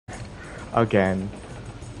Again.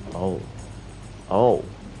 Oh. Oh.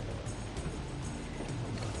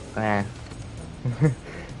 Eh.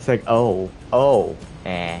 It's like, oh. Oh.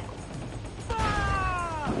 Eh.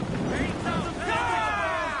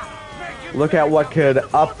 Look at what could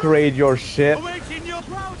upgrade your ship.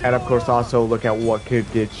 And of course also look at what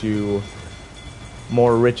could get you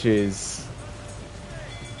more riches.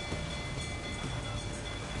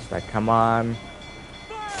 It's like, come on.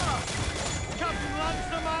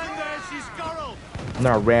 I'm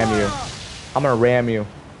gonna ram you. I'm gonna ram you.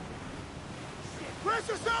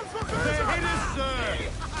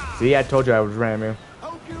 See, I told you I would ram you.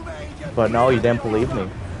 But no, you didn't believe me.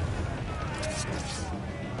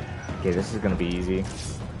 Okay, this is gonna be easy.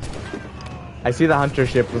 I see the hunter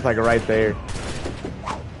ship was like right there.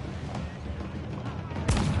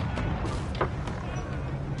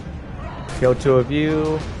 Kill 2 of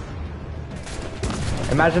you.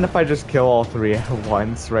 Imagine if I just kill all 3 at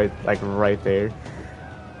once, right there.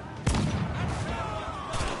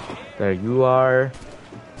 There you are.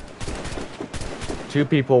 2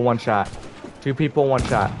 people, 1 shot. 2 people, 1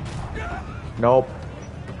 shot. Nope.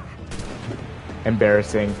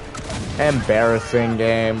 Embarrassing. Embarrassing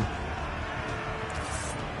game.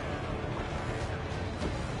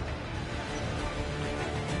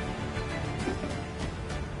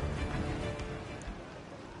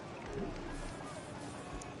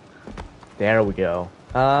 There we go.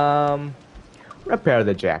 Repair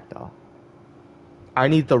the jackdaw. I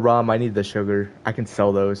need the rum, I need the sugar. I can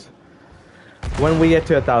sell those. When we get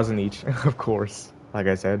to 1,000 each, of course. Like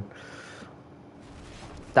I said.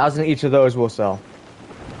 1,000 each of those we'll sell.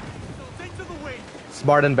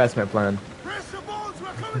 Smart investment plan.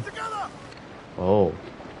 Oh.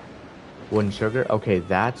 Wood and sugar? Okay,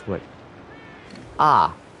 that's what...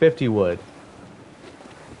 Ah, 50 wood.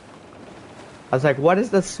 I was like, what is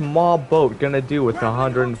the small boat gonna do with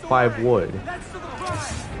 105 wood?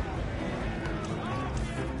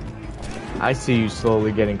 I see you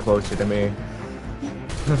slowly getting closer to me.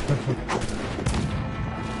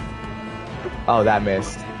 Oh, that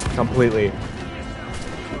missed. Completely.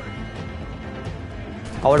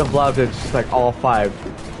 I would have loved it just like all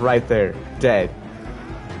 5 right there. Dead.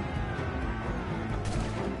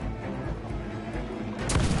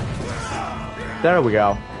 There we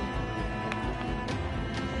go.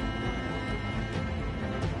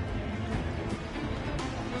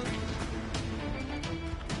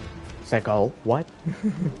 It's like, oh, what?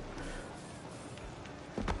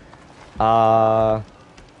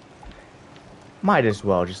 Might as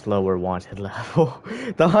well just lower wanted level.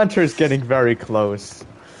 The hunter's getting very close.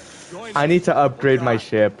 I need to upgrade my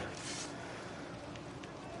ship.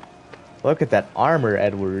 Look at that armor,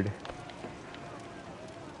 Edward.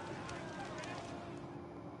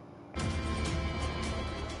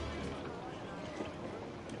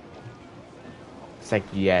 It's like,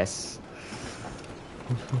 yes.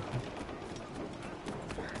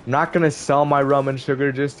 I'm not gonna sell my rum and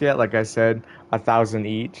sugar just yet. Like I said, 1,000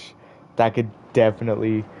 each. That could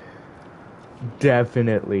definitely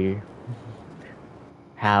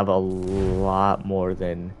have a lot more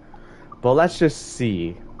than... But let's just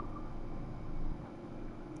see.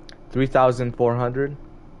 3,400,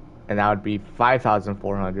 and that would be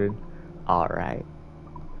 5,400. Alright.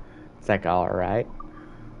 It's like, alright.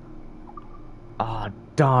 Oh,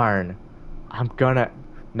 darn. I'm gonna...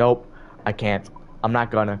 Nope. I can't. I'm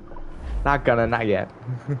not gonna. Not yet.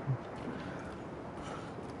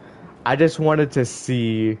 I just wanted to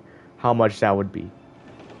see how much that would be.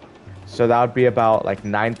 So that would be about like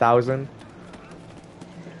 9,000.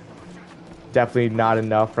 Definitely not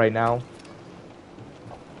enough right now.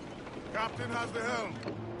 Captain has the helm.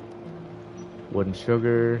 Wood and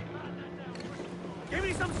sugar. Give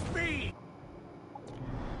me some speed.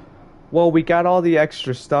 Well, we got all the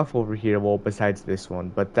extra stuff over here. Well, besides this one,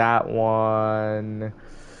 but that one.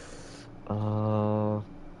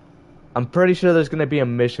 I'm pretty sure there's gonna be a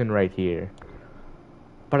mission right here.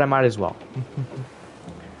 But I might as well.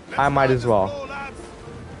 I might as well.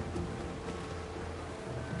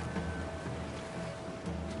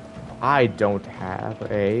 I don't have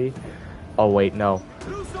a... Oh wait, no.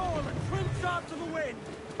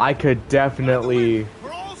 I could definitely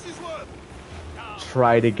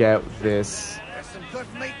try to get this.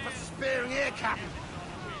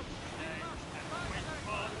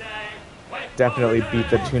 Definitely beat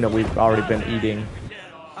the tuna we've already been eating.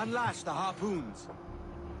 Unlash the harpoons.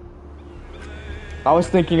 I was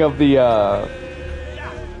thinking of the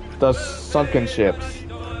sunken ships,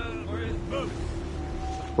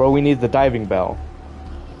 where we need the diving bell.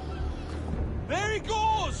 There he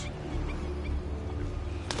goes.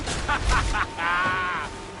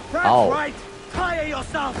 That's right. Tire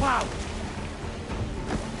yourself out.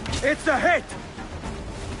 It's a hit!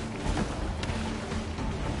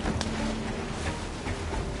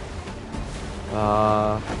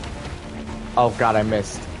 Oh god, I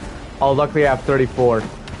missed. Oh, luckily I have 34.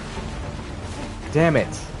 Damn it.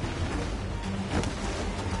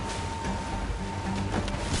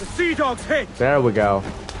 The Sea Dog's hit! There we go.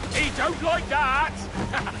 He don't like that!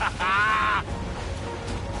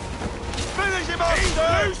 Finish him off,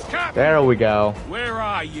 sir! Loose, Captain! There we go. Where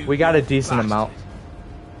are you? We got a decent bastard? amount.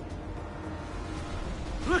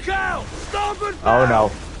 Look out! Starboard! Oh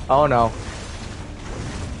no. Oh no.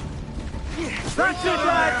 That's it,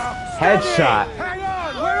 lads! Headshot. Hang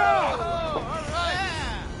on! We're off!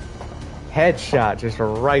 Headshot just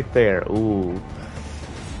right there. Ooh.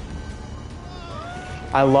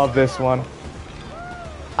 I love this one.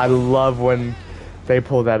 I love when they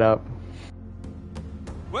pull that up.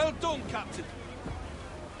 Well done, Captain.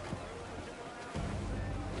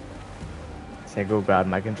 Say, oh god,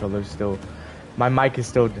 my controller's still... My mic is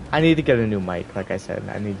still... I need to get a new mic, like I said.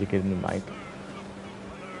 I need to get a new mic.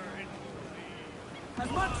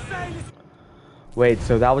 Wait,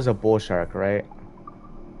 so that was a bull shark, right?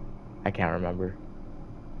 I can't remember.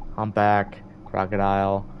 Humpback,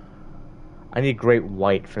 crocodile. I need great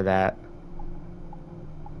white for that.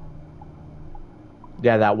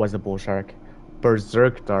 Yeah, that was a bull shark.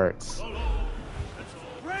 Berserk darts.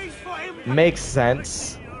 Makes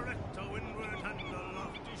sense.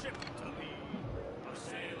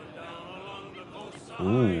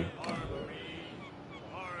 Ooh.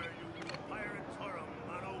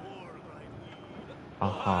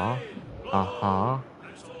 Uh-huh. Uh-huh.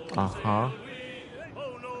 Uh-huh.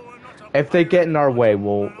 If they get in our way,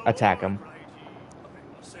 we'll attack them.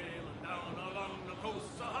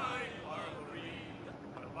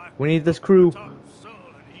 We need this crew.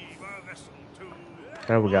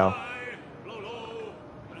 There we go.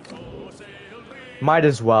 Might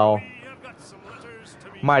as well.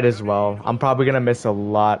 Might as well. I'm probably gonna miss a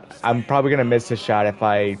lot. I'm probably gonna miss a shot if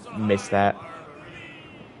I miss that.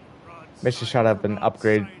 Missed a shot of an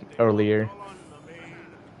upgrade earlier.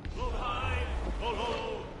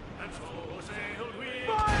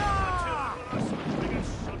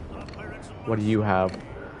 What do you have?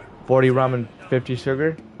 40 rum and 50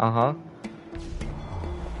 sugar? Uh-huh.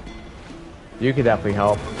 You could definitely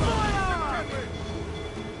help.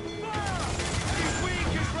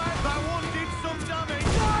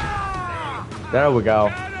 There we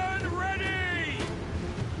go.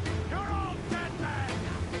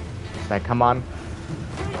 Like, come on.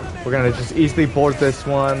 We're gonna just easily board this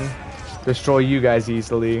one. Destroy you guys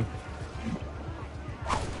easily.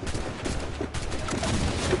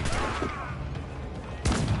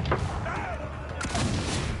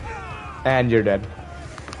 And you're dead.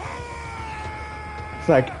 It's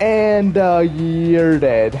like, and you're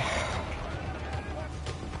dead.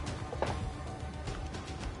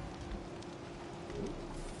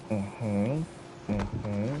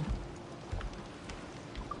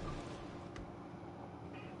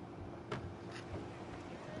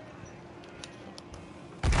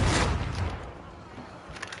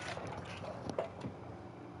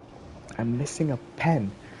 I'm missing a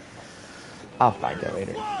pen. I'll find it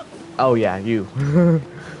later. Oh yeah, you.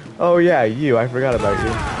 Oh yeah, you. I forgot about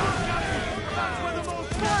you.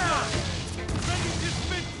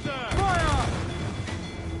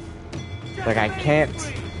 Like, I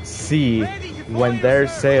can't see when their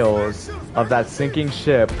sails of that sinking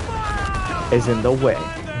ship is in the way.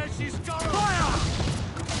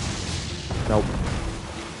 Nope.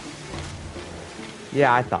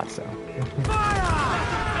 Yeah, I thought so.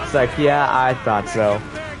 It's like, yeah, I thought so.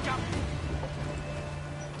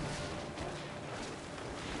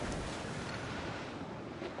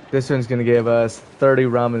 This one's gonna give us 30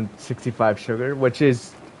 rum and 65 sugar, which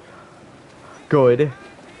is good.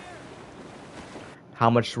 How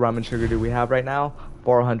much rum and sugar do we have right now?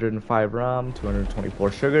 405 rum,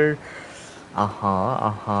 224 sugar. Uh-huh,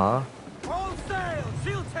 uh-huh. All sail,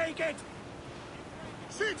 she'll take it.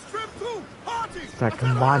 She's trim too. Party. It's like,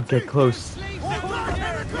 come on, get close.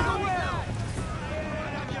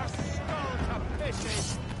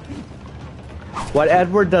 What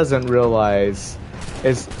Edward doesn't realize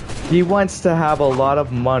is he wants to have a lot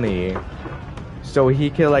of money so he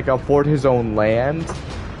can, like, afford his own land.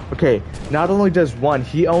 Okay, not only does one,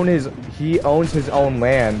 he owns his own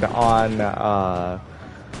land on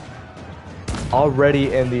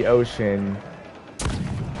already in the ocean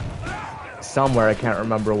somewhere. I can't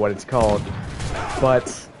remember what it's called,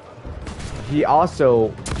 but he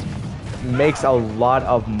also makes a lot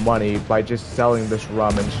of money by just selling this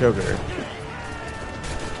rum and sugar.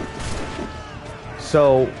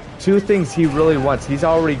 So, two things he really wants, he's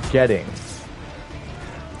already getting.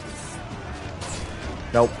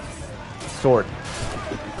 Nope. Sword.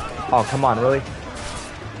 Oh, come on, really?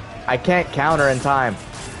 I can't counter in time.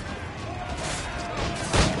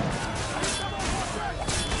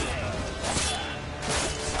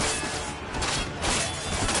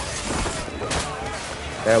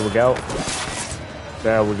 There we go.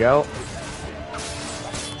 There we go.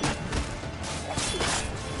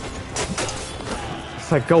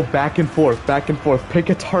 It's like go back and forth, pick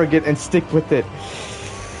a target and stick with it.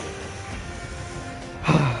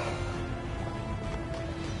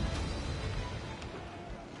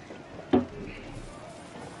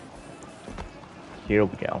 Here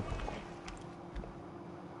we go.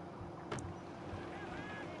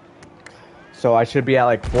 So I should be at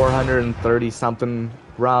like 430 something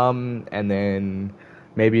rum, and then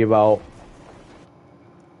maybe about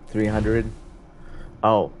 300.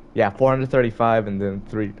 Oh, yeah, 435 and then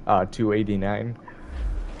 289.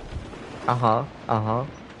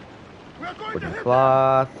 Wooden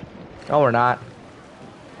cloth. No, we're not.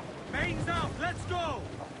 Mains out, let's go!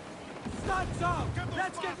 Studs out,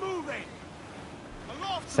 let's get moving!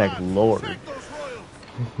 It's like Lord.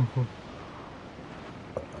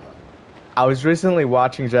 I was recently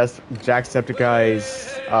watching Jacksepticeye's,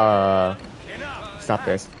 stop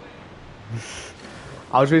this.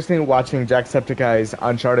 I was recently watching Jacksepticeye's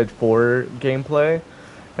Uncharted 4 gameplay,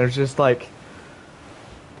 and it's just like,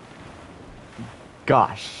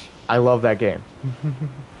 gosh, I love that game.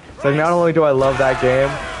 It's like, not only do I love that game,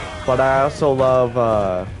 but I also love,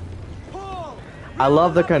 I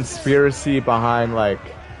love the conspiracy behind, like,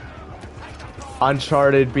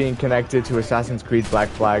 Uncharted being connected to Assassin's Creed Black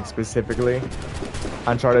Flag specifically.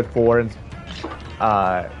 Uncharted 4 and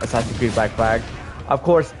Assassin's Creed Black Flag. Of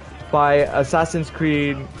course, by Assassin's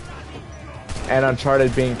Creed and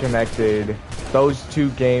Uncharted being connected, those two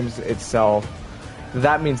games itself,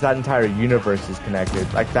 that means that entire universe is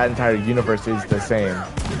connected. Like, that entire universe is the same.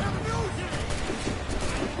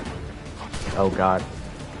 Oh god.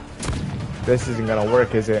 This isn't gonna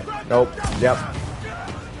work, is it? Nope. Yep.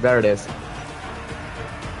 There it is.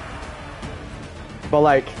 But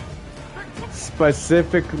like,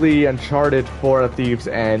 specifically Uncharted 4 Thieves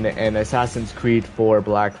and Assassin's Creed 4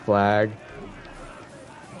 Black Flag,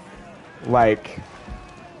 like,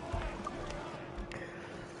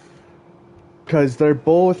 because they're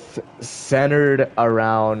both centered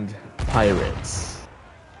around pirates.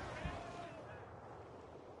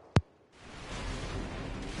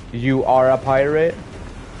 You are a pirate,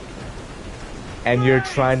 and you're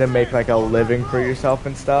trying to make like a living for yourself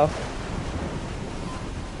and stuff.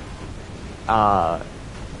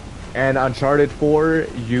 And Uncharted 4,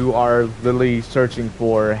 you are literally searching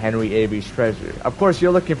for Henry Avery's treasure. Of course,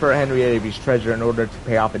 you're looking for Henry Avery's treasure in order to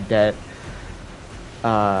pay off a debt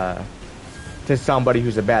to somebody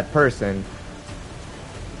who's a bad person.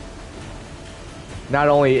 Not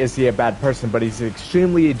only is he a bad person, but he's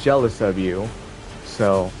extremely jealous of you.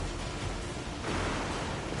 So,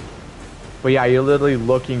 but yeah, you're literally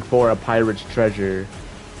looking for a pirate's treasure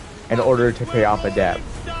in order to pay off a debt.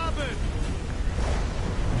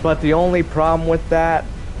 But the only problem with that,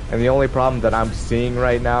 and the only problem that I'm seeing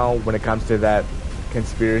right now when it comes to that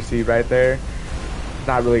conspiracy right there,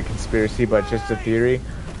 not really a conspiracy, but just a theory.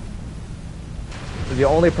 The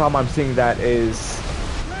only problem I'm seeing that is,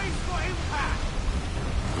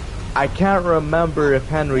 I can't remember if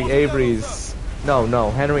Henry Avery's, no,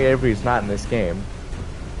 Henry Avery's not in this game.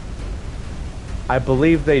 I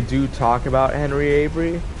believe they do talk about Henry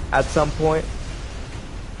Avery at some point.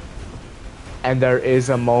 And there is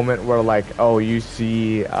a moment where, like, oh, you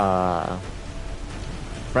see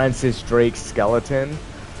Francis Drake's skeleton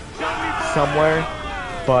somewhere,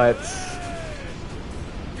 but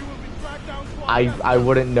I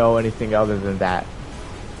wouldn't know anything other than that.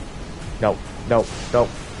 Nope.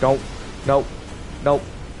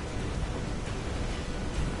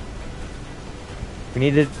 We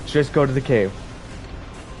need to just go to the cave.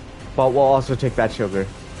 But we'll also take that sugar.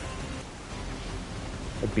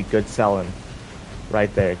 It'd be good selling.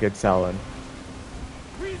 Right there, good selling.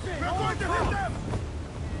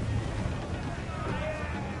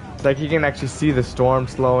 It's like you can actually see the storm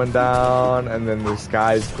slowing down, and then the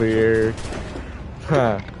sky's clear.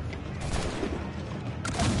 Huh.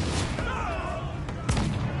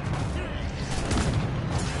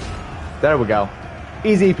 There we go.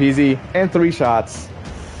 Easy peasy, and 3 shots.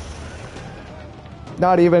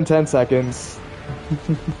 Not even 10 seconds.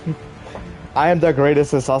 I am the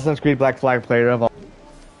greatest Assassin's Creed Black Flag player of all.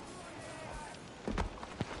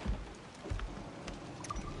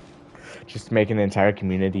 Just making the entire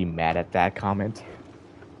community mad at that comment.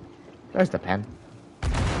 There's the pen.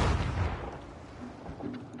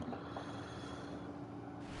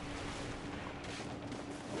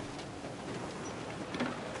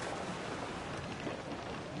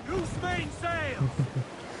 Mainsail!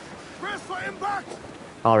 Press for impact!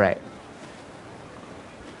 Alright.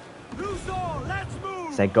 Loose all, let's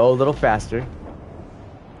move! So I go a little faster.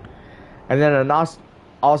 And then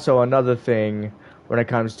also another thing when it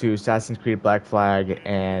comes to Assassin's Creed Black Flag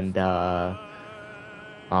and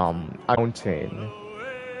Mountain.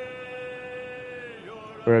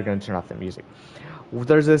 We're gonna turn off the music.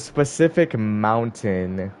 There's a specific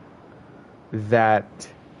mountain that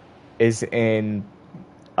is in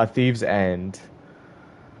A Thief's End,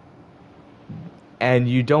 and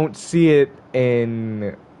you don't see it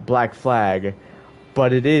in Black Flag,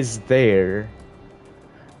 but it is there.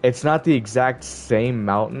 It's not the exact same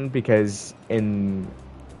mountain because in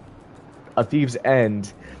A Thief's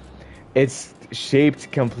End, it's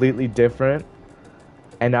shaped completely different,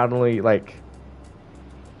 and not only like,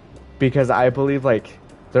 because I believe like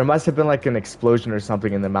there must have been like an explosion or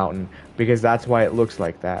something in the mountain, because that's why it looks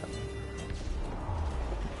like that.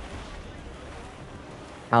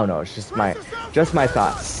 I don't know, it's just my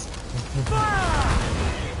thoughts.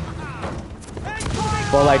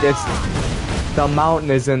 But like the mountain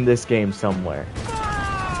is in this game somewhere.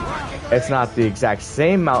 It's not the exact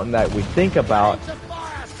same mountain that we think about,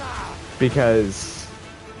 because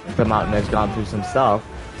the mountain has gone through some stuff,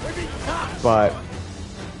 but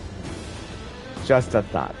just a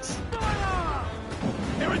thought.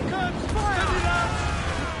 Here it comes! Fire!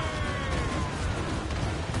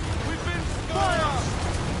 We've been fire!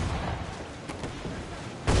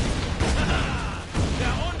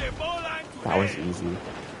 That was easy.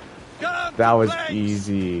 That was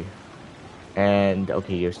easy. And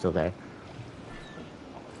okay, you're still there.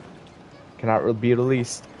 Cannot be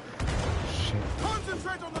released. Shit.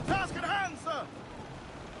 Concentrate on the task at hand, sir!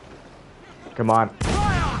 Come on.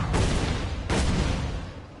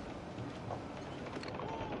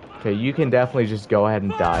 Okay, you can definitely just go ahead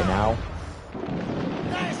and die now.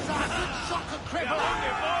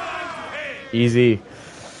 Easy.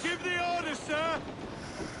 Give the order, sir!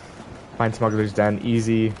 Find Smuggler's Den.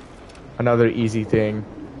 Easy. Another easy thing.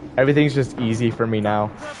 Everything's just easy for me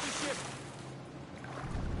now.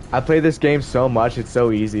 I play this game so much, it's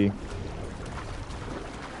so easy.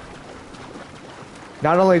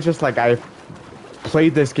 Not only just like I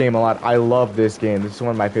played this game a lot, I love this game. This is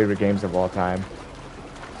one of my favorite games of all time.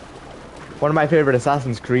 One of my favorite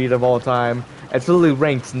Assassin's Creed of all time. It's literally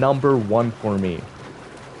ranked #1 for me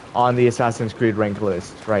on the Assassin's Creed rank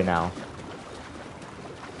list right now.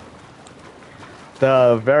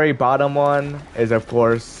 The very bottom one is, of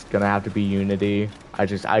course, gonna have to be Unity.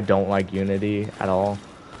 I don't like Unity at all.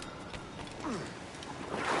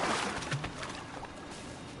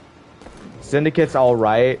 Syndicate's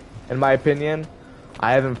alright, in my opinion.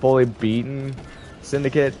 I haven't fully beaten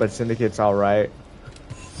Syndicate, but Syndicate's alright.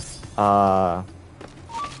 Oh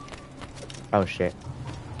shit.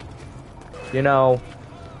 You know,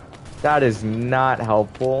 that is not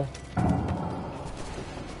helpful.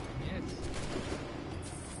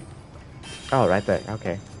 Oh, right there,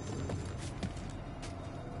 okay.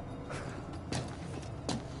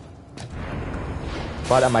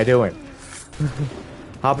 What am I doing?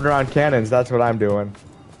 Hopping around cannons, that's what I'm doing.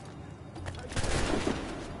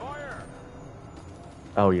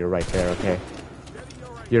 Oh, you're right there, okay.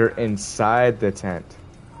 You're inside the tent.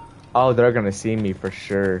 Oh, they're gonna see me for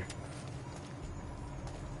sure.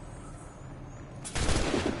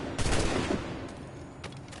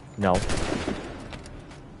 No.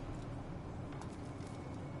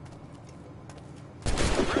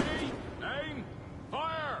 Ready, aim,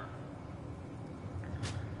 fire!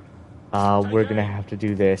 We're gonna have to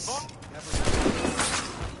do this.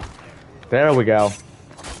 There we go.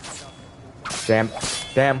 Damn.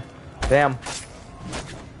 Damn. Damn.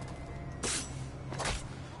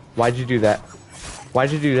 Why'd you do that?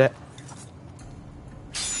 Why'd you do that?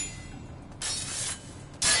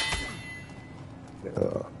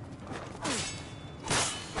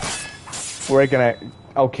 We're gonna...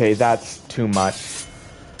 Okay, that's too much.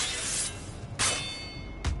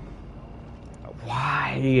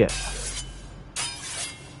 Why?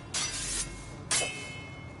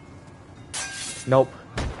 Nope.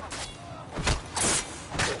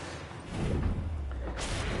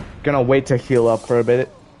 Gonna wait to heal up for a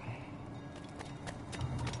bit.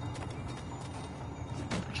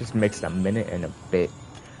 Just makes a minute and a bit.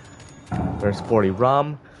 There's 40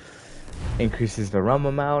 rum. Increases the rum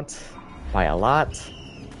amount by a lot.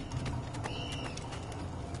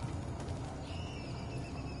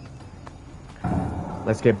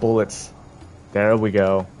 Let's get bullets. There we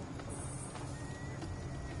go.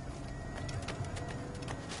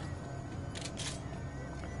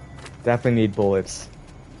 Definitely need bullets.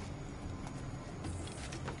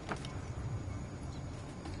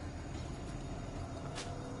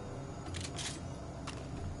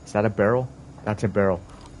 Is that a barrel? That's a barrel.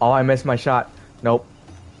 Oh, I missed my shot. Nope.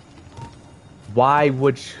 Why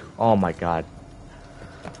would you... Oh my god.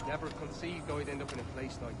 Never conceived I'd end up in a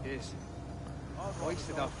place like this.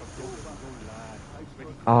 Hoisted off from Dublin, young lad.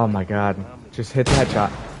 Ready for Oh my god. family. Just hit the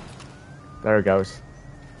headshot. There it goes.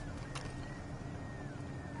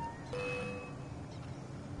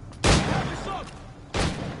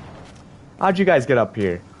 How'd you guys get up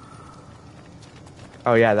here?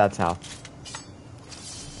 Oh yeah, that's how.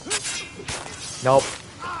 Nope.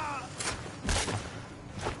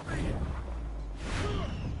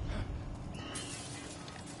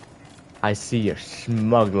 I see you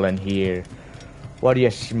smuggling here. What are you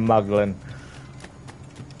smuggling?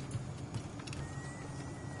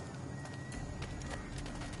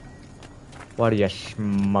 What are you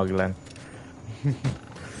smuggling?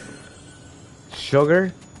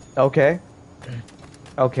 Sugar? Okay.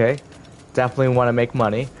 Okay. Definitely want to make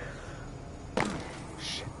money.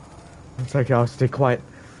 Shit. Looks like I'll stay quiet.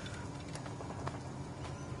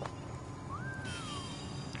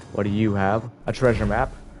 What do you have? A treasure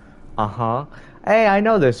map? Uh-huh. Hey, I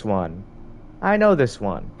know this one. I know this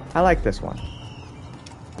one. I like this one.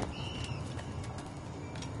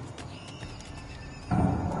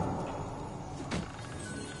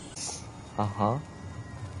 Uh-huh.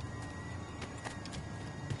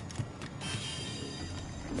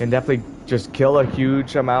 Can definitely just kill a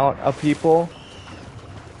huge amount of people,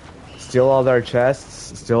 steal all their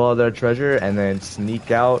chests, steal all their treasure, and then sneak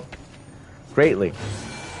out greatly.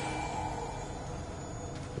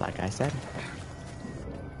 Like I said.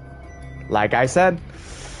 Like I said,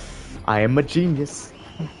 I am a genius.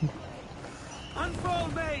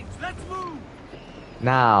 Unfold, mates. Let's move.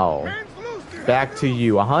 Now, Hands loose. back to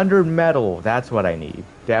you. 100 metal. That's what I need.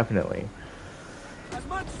 Definitely. As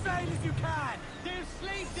much sail as you can. There's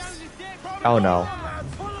slaves down the deck. Oh no.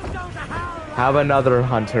 Pull them down to hell. Have another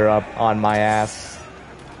hunter up on my ass.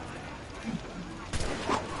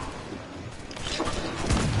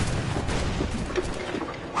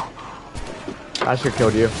 I should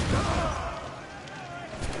kill you.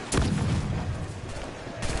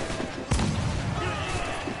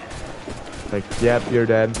 Like, yep, you're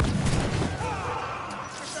dead.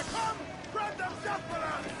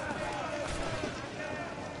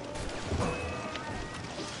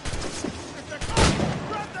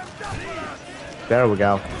 There we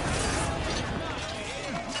go.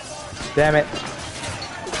 Damn it.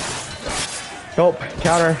 Nope,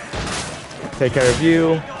 counter. Take care of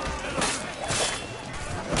you.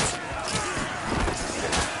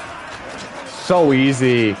 So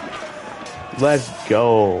easy. Let's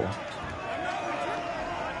go.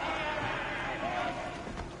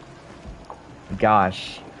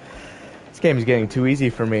 Gosh. This game is getting too easy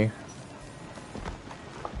for me.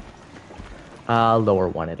 Lower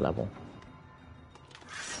wanted level.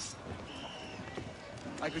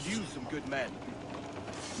 I could use some good men.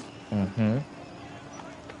 Mm-hmm.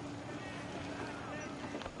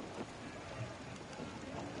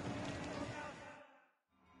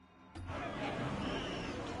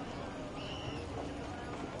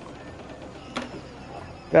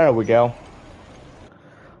 There we go.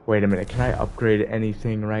 Wait a minute, can I upgrade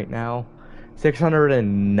anything right now?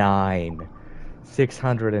 609.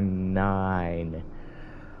 609.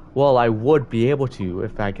 Well, I would be able to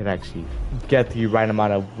if I could actually get the right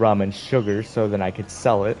amount of rum and sugar so then I could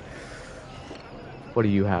sell it. What do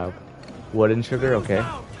you have? Wood and sugar? Okay.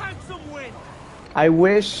 Now, catch some wind. I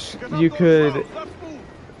wish you could...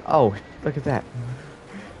 Oh, look at that.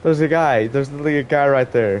 There's a guy. There's literally a guy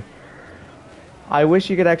right there. I wish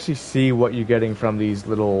you could actually see what you're getting from these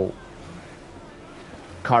little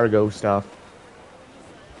cargo stuff.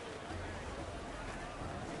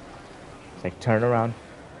 It's like, turn around.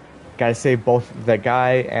 Gotta save both the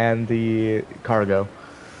guy and the cargo.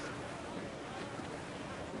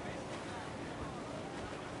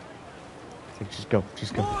 It's like,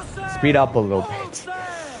 just go. More sail. Speed up a little More bit. sail.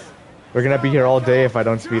 We're gonna be here all day if I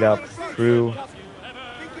don't speed up. Through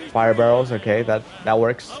fire barrels, okay, that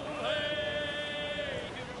works.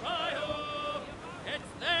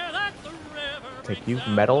 Take you,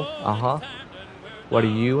 metal, uh-huh. What do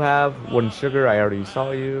you have? Wooden sugar, I already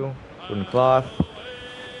saw you. Wooden cloth.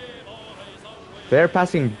 They're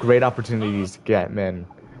passing great opportunities to get, men.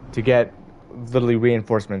 To get literally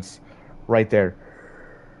reinforcements right there.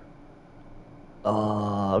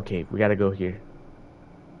 Okay, we gotta go here.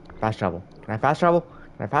 Fast travel. Can I fast travel?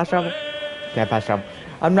 Can I fast travel? Can't fast travel.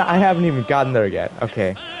 I haven't even gotten there yet.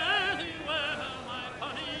 Okay.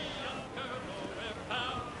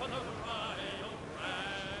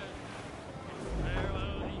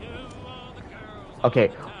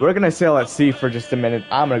 Okay, we're gonna sail at sea for just a minute.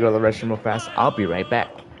 I'm gonna go to the restroom real fast. I'll be right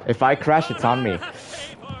back. If I crash, it's on me.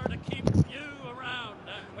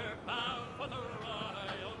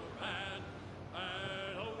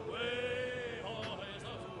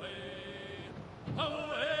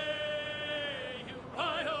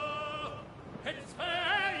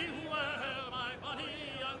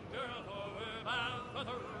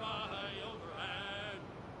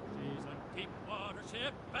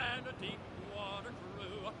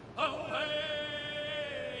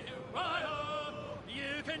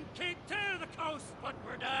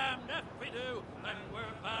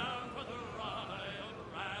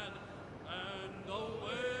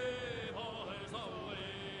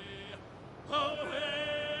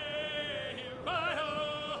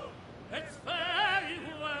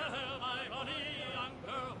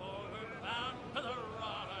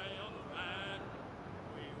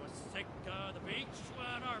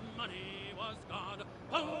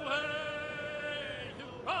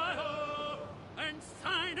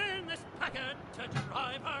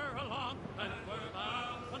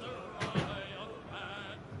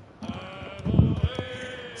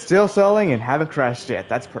 Still selling and haven't crashed yet.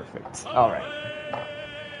 That's perfect. Alright.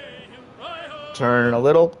 Turn a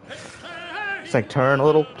little. It's like, turn a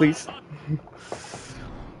little, please.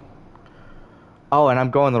 Oh, and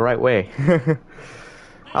I'm going the right way.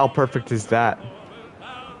 How perfect is that?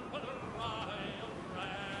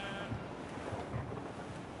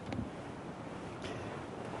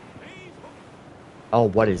 Oh,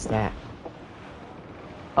 what is that?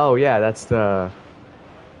 Oh, yeah, that's the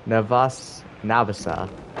Navasa.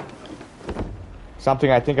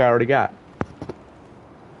 Something I think I already got.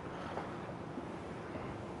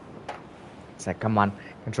 It's like, come on,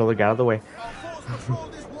 controller, get out of the way.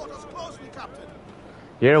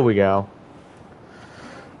 Here we go.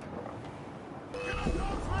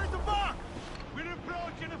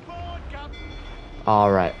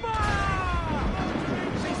 All right.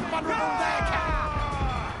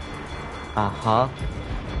 Uh-huh.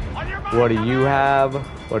 What do you have?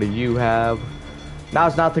 What do you have?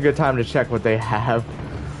 Now's not the good time to check what they have.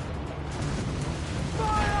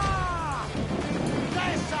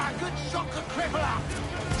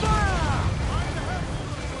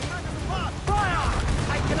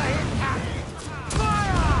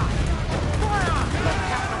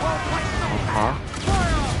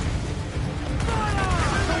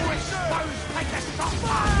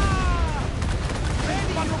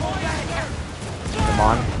 Come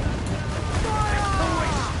on.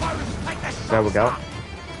 There we go.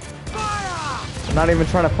 I'm not even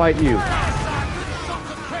trying to fight you.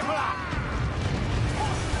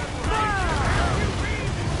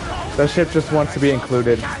 The ship just wants to be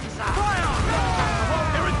included.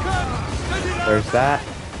 There's that.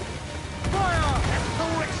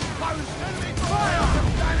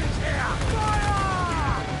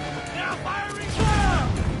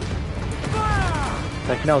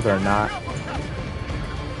 Like, no, they're not.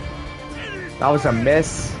 That was a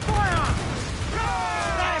miss.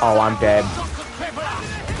 Oh, I'm dead.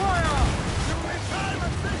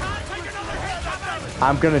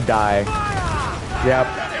 I'm gonna die. Yep.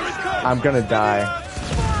 I'm gonna die.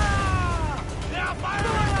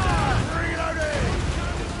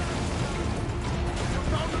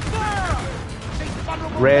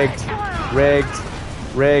 Rigged. Rigged.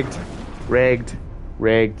 Rigged. Rigged.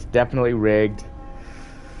 Rigged. Definitely rigged.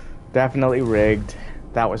 Definitely rigged.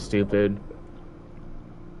 That was stupid.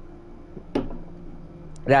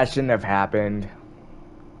 That shouldn't have happened.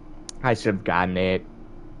 I should have gotten it.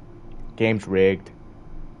 Game's rigged.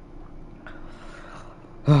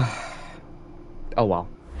 Oh well.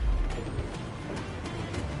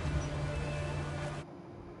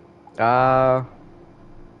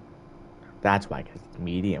 That's why, 'cause it's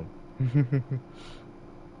medium.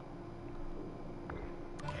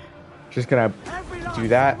 Just gonna do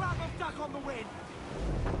that.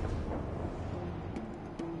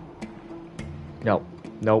 Nope.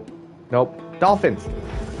 Nope. Nope. Dolphins!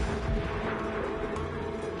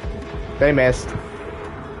 They missed.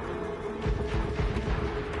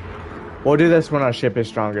 We'll do this when our ship is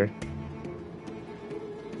stronger.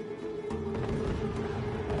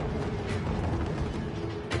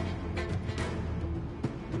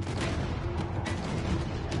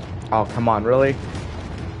 Oh, come on, really?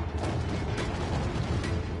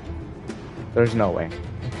 There's no way.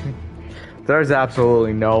 There's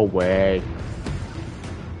absolutely no way.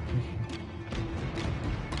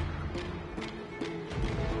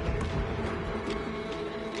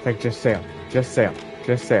 Like, just sail. Just sail.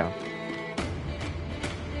 Just sail.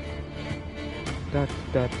 Da,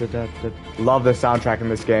 da, da, da, da. Love the soundtrack in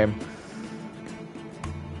this game.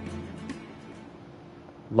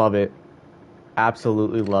 Love it.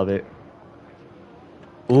 Absolutely love it.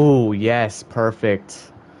 Ooh, yes,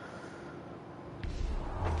 perfect.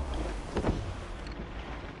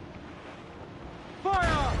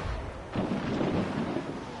 Fire!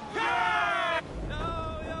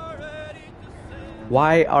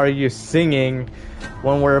 Why are you singing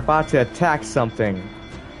when we're about to attack something?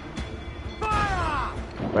 Fire!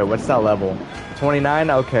 Wait, what's that level? 29?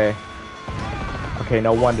 Okay. Okay,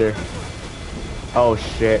 no wonder. Oh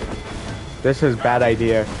shit. This is a bad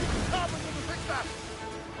idea.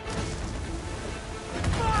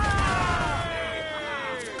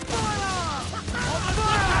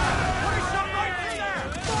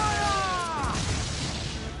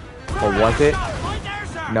 Or was it?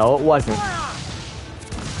 No, it wasn't.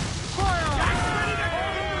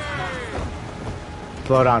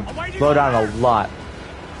 Slow down. Slow down a lot.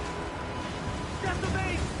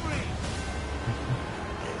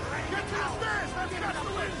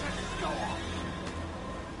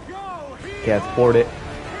 Okay, let's board it.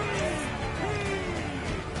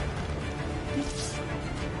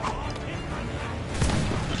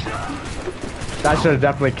 That should have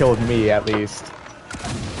definitely killed me, at least.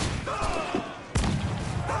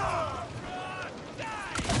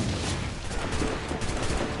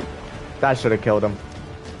 That should have killed him.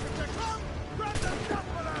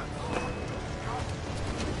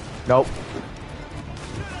 Nope.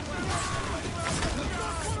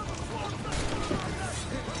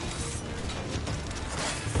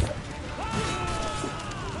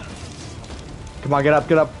 Come on, get up,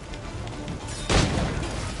 get up.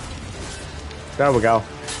 There we go.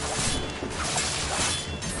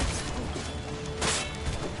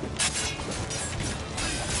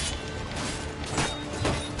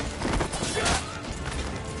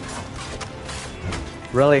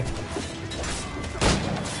 Really?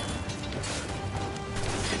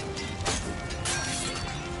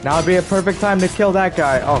 Now would be a perfect time to kill that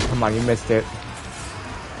guy. Oh, come on, you missed it.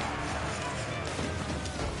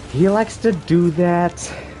 He likes to do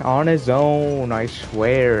that on his own, I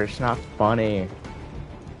swear. It's not funny.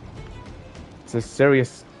 It's a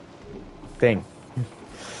serious thing.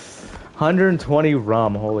 120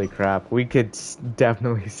 rum, holy crap. We could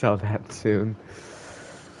definitely sell that soon.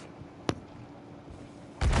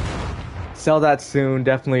 Sell that soon,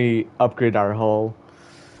 definitely upgrade our hull.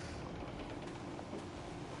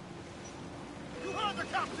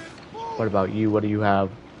 What about you? What do you have?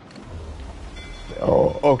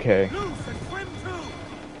 Oh, okay. Loose and swim through.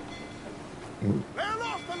 Lay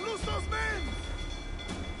aloft and loose those men.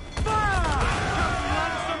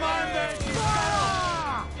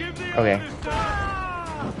 Okay.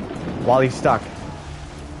 While he's stuck.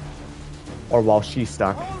 Or while she's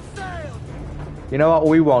stuck. You know what?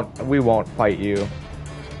 We won't fight you.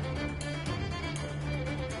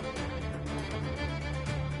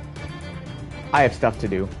 I have stuff to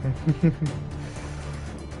do.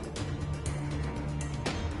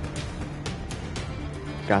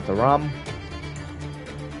 Got the rum.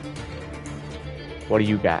 What do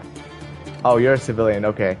you got? Oh, you're a civilian.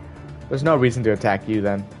 Okay. There's no reason to attack you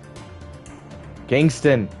then.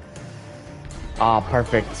 Kingston. Ah,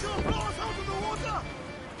 perfect.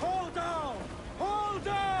 Hold down! Hold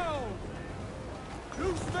down!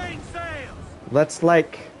 Loose main sails! Let's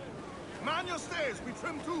like... Man your stays, we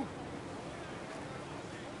trim too.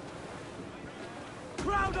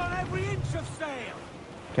 Crowd on every inch of sail!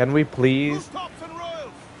 Can we please Tops and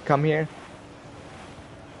royals! come here?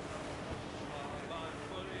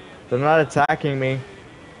 They're not attacking me.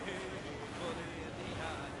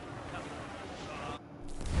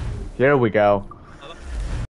 Here we go.